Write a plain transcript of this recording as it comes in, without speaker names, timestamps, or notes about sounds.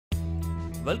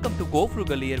Welcome to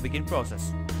GoFrugal Year Begin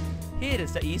process. Here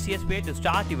is the easiest way to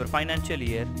start your financial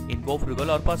year in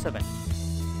GoFrugal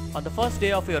RPOS7. On the first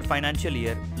day of your financial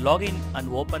year, log in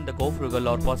and open the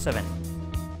GoFrugal RPOS7.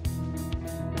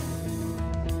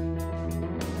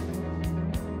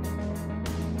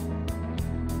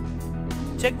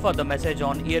 Check for the message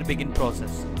on Year Begin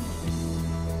process.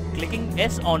 Clicking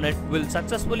Yes on it will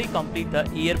successfully complete the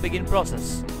Year Begin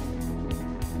process.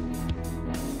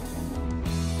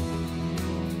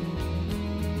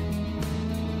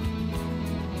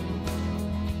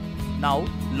 Now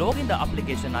log in the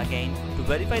application again to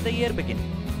verify the year begin.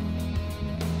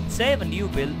 Save a new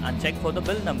bill and check for the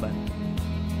bill number.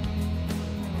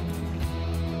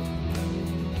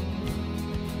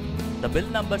 The bill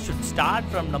number should start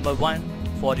from number 1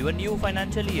 for your new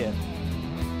financial year.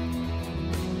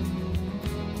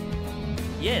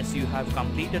 Yes, you have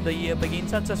completed the year begin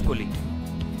successfully.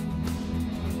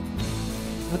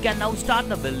 You can now start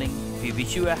the billing. We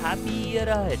wish you a happy year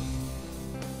ahead.